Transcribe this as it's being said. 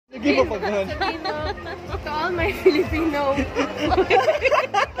Di ba pag ganun? To all my Filipino.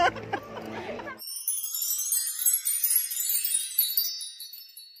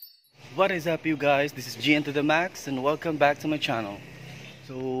 What is up, you guys? This is GN to the Max and welcome back to my channel.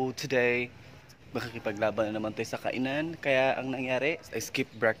 So today, makikipaglaban na naman tayo sa kainan. Kaya ang nangyari, I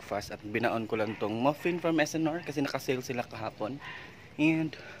skipped breakfast at binaon ko lang tong muffin from SNR kasi nakasale sila kahapon.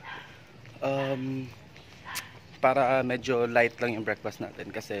 And para medyo light lang yung breakfast natin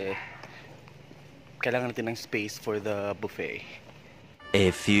kasi kailangan natin ng space for the buffet.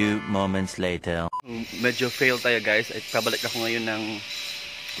 A few moments later. Medyo fail tayo, guys. At pabalik ako ngayon ng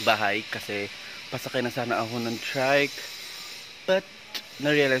bahay kasi pasakay na sana ako ng trike. But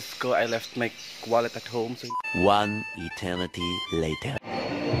na-realize ko I left my wallet at home. So... One eternity later.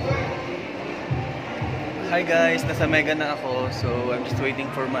 Hi guys, nasa Mega na ako. So I'm just waiting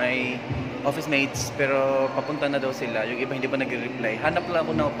for my office mates, pero papunta na daw sila. Yung iba hindi pa nagre-reply. Hanap lang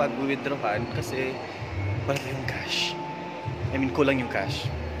ako na pag-withdrawhan kasi wala yung cash. I mean, kulang yung cash.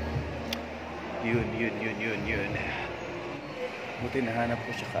 Yun. Buti nahanap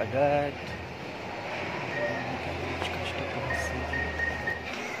ko siya kaagad.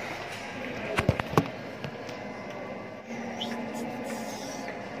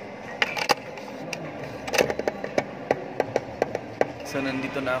 So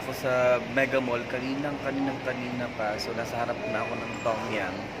nandito na ako sa Megamall kanina pa. So nasa harap na ako ng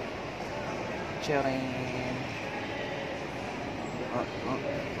Tongyang. Charing.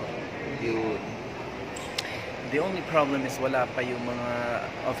 Yun. The only problem is wala pa yung mga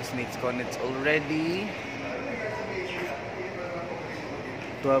office mates ko and it's already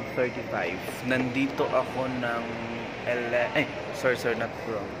 12:35. Nandito ako ng sorry, not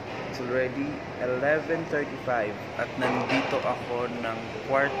wrong. It's already 11:35 at nandito ako ng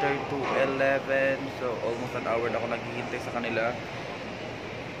 11:45. So almost an hour na ako naghihintay sa kanila.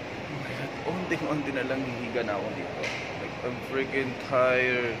 Oh my god, unting-unti na lang hihiga na ako dito. Like, I'm freaking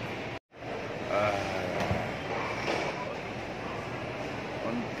tired.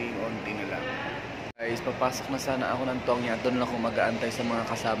 Unti-unti na lang. Guys, papasok na sana ako ng Tongyang. Doon lang ako mag-aantay sa mga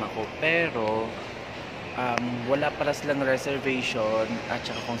kasama ko. Pero wala pala silang reservation at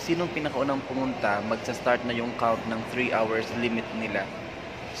saka kung sinong pinakaunang pumunta, magsa-start na yung count ng 3 hours limit nila.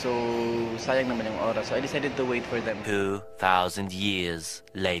 So, sayang naman yung oras. So, I decided to wait for them. 2,000 years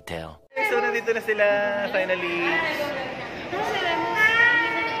later. So, nandito na sila, finally.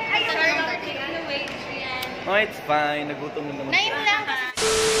 Oh, it's fine. Nagutom na naman. Naim lang.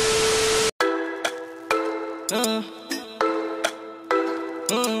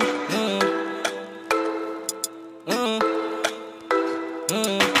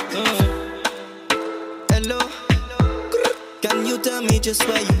 Hello, can you tell me just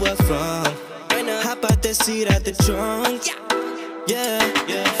where you were from? How about that seat at the trunk? Yeah.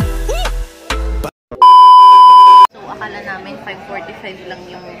 So akala namin 545 lang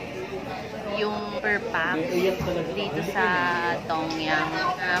yung per pack dito sa Tongyang.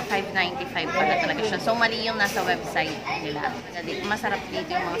 595 pala talaga siya. So mali yung nasa website nila. Masarap dito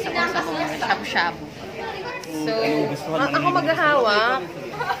yung mga sabong-sabong, shabu-shabu. So ako maghahawak.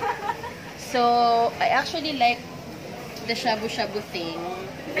 So I actually like the shabu-shabu thing.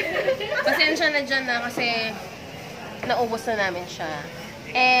 Pasensya na dyan na kasi naubos na namin siya.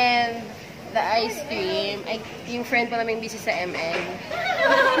 And the ice cream, yung friend ko namin busy sa ML.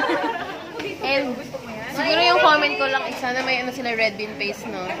 And siguro yung comment ko lang, sana may ano sila red bean paste,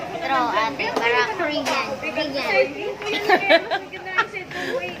 no? Pero ate, para Korean.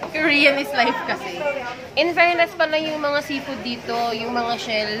 Korean is life kasi. In fairness pala yung mga seafood dito, yung mga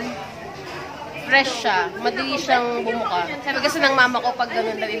shell, fresh siya. Madali siyang bumuka. Sabi kasi ng mama ko, pag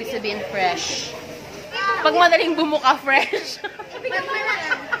ganun lang, ibig sabihin fresh. Pag madaling bumuka, fresh.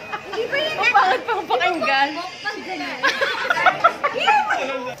 Ang pangat pang pakinggan.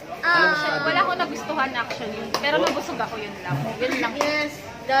 Wala akong nagustuhan actually. Pero nabusog ako, yun lang. Yun lang. Yes,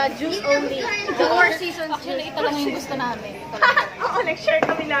 the juice only. The 4 seasons actually, ito lang yung gusto namin. Oo, nag-share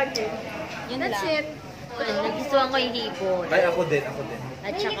kami lagi. Yun That's lang. it. Nagustuhan ko yung hipon. Ay, ako din.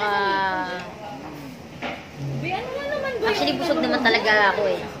 At saka... Actually, busog naman talaga ako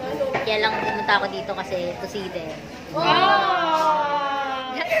eh. Kaya lang pumunta ako dito kasi to see them. Wow!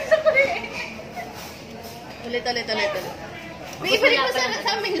 Ulit. May ibalik mo sa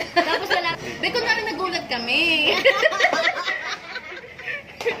amin lang. Tapos wala. May kunwari nagulat kami.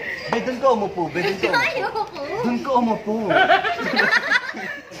 Doon ka umupo. Ayoko. Doon ka umupo.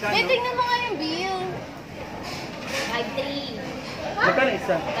 May tingnan mo nga yung bill. 5.3. Magkano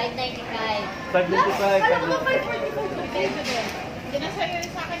isa? 5.95. 5.95.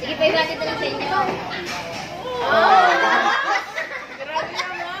 Sige, 500 na lang sa inyo. Grabe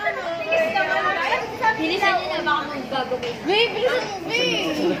naman. gagawin. Wait, bilisan mo,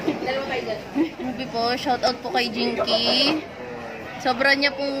 wait! Dalawa kayo dyan. Grabe po, shoutout po kay Jinky. Sobra niya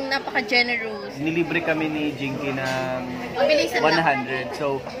pong napaka-generous. Nilibre kami ni Jinky ng Mabilisan 100.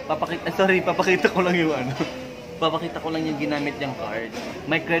 So, papakita ko lang yung ano. Papakita ko lang yung ginamit niyang card.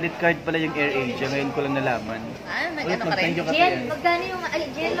 May credit card pala yung AirAsia. Ngayon ko lang nalaman. Ah, Ulit, nag-ano ka rin? mag-thank you ka Jen, yan. magkano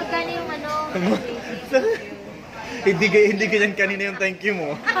yung ano? Hindi ganyan kanina yung thank you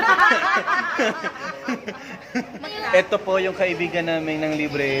mo. Ito po yung kaibigan namin ng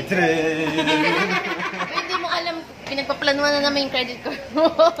libre. Hindi mo alam, pinagpaplanuhan na namin yung credit card mo.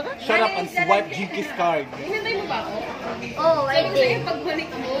 Shut up and swipe Jinky's card. Hinantay mo ba ako? Oo, I did.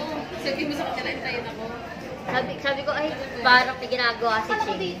 Pagbalik mo, sabi mo sa kanya, hintayin ako. Sabi ko, ay, parang may ginagawa si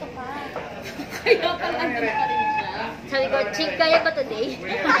Ching. Kaya pala andun pa rin siya. Sabi ko, Ching, kaya ba today?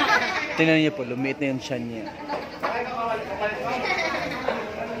 Tingnan niyo po, lumiit na yung tiyan niya.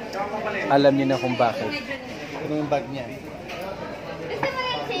 Alam niyo na kung bakit. Ano yung bag niya? Gusto mo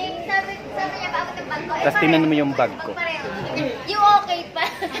yan, Ching? Sabi niya, bakit ang bag ko? Tapos tingnan mo yung bag ko. Yung okay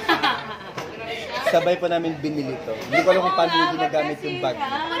pa. Sabay pa namin binili to. Hindi ko alam kung paano yung ginagamit yung bag.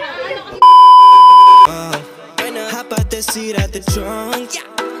 When I hop out that seat at the trunk,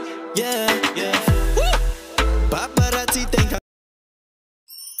 yeah. Woo! Paparazzi think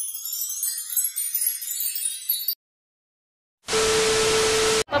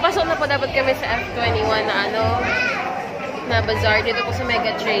Papasok na po dapat kami sa F21 na bazaar dito po sa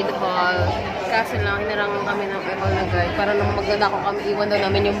Mega Trade Hall. Kaso lang, hinarangan kami ng ibang na guard para nang magnanakaw kami, iwan daw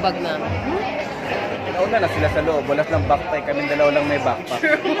namin yung bag namin. Nauna na sila sa loob. Wala silang backpack. Kaming dalawa lang may backpack.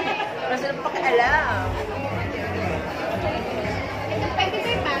 Wala silang pakialam.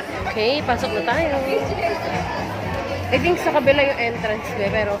 Okay, pasok na tayo. I think sa kabila yung entrance ko,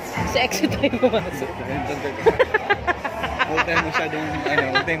 pero sa exit tayo pumasok. Huwag tayo masyadong,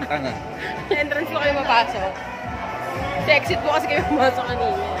 huwag tayong tanga. Sa entrance po kayo mapasok. Sa exit po kasi kayo pumasok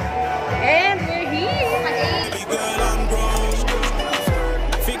kanina. And we're here!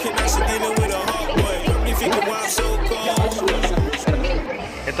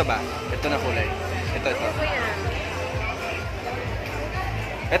 Ito ba? Ito na kulay. Ito.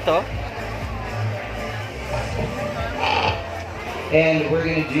 Ito? And we're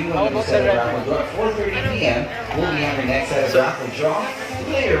going to do another set of raffle draw at 4:30 p.m. We'll be having our next set of raffle draw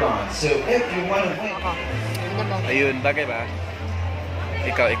later on. So if you want to win... Ayun, bagay ba?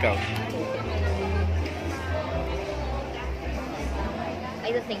 Ikaw.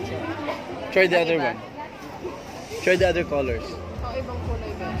 I don't think so. Try the other one. Try the other colors. Ibang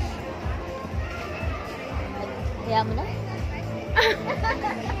kulay ba? Kaya mo na?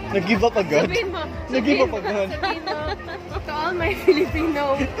 Nag-give up agad? Sabihin mo. Nag-give up agad? Sabihin mo. To all my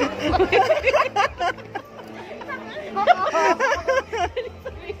Filipino.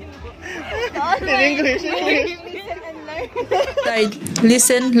 In English.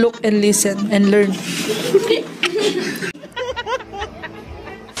 Listen, look, and listen, and learn.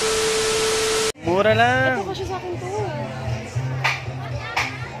 Mura lang. Ito kasi sa akin to.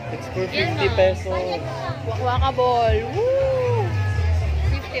 It's for 50 pesos. Wakwakabol. Woo!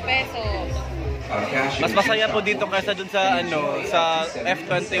 50 pesos. Mas masaya po dito kaysa dun sa sa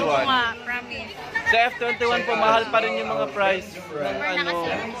F21. Promise. Sa F21 po mahal pa rin yung mga price ng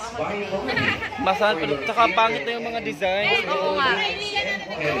Mahal pa rin. Saka pangit na yung mga designs. Oo nga.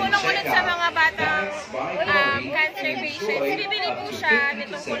 Tumulong ulit sa mga batang cancer patients. Bibili po siya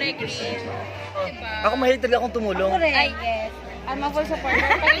nitong kulay green. Diba? Ako mahilig talaga akong tumulong. Ay, yes. I'm a full supporter.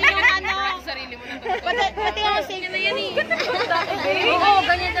 Pati yung sarili mo na to. Pati ako sa inyo na yan eh. Oo,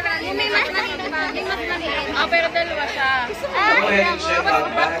 ganyan talaga. May mas maliit pa. May mas maliit. Pero dalawa siya. Go ahead and check out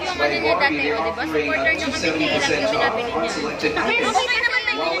bags by walking in, offering up to 70% off on selected items. Okay naman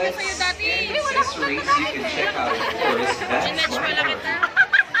na yun Wallets, sa'yo dati. accessories, you can check out tourist bags. Image pala kita.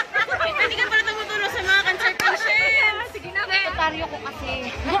 Hindi ka pala tumutulong sa mga cancer patients. Sige na. Sekretaryo ko kasi.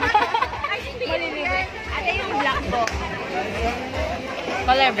 Ay, hindi. Maliligo. Ate yung black ko.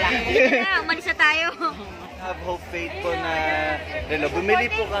 Color black. Na, umalis na tayo. Have hope faith po na bumili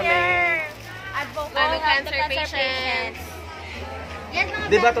po kami. Cancer patients. Yan mga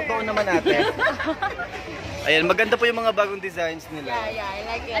Di ba totoo naman ate? Ayan, maganda po yung mga bagong designs nila. Yeah, I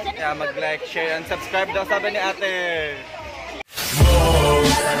like it. Kaya mag-like, share, and subscribe daw sabi ni ate.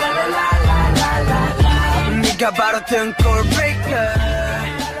 네가 바로 등골 breaker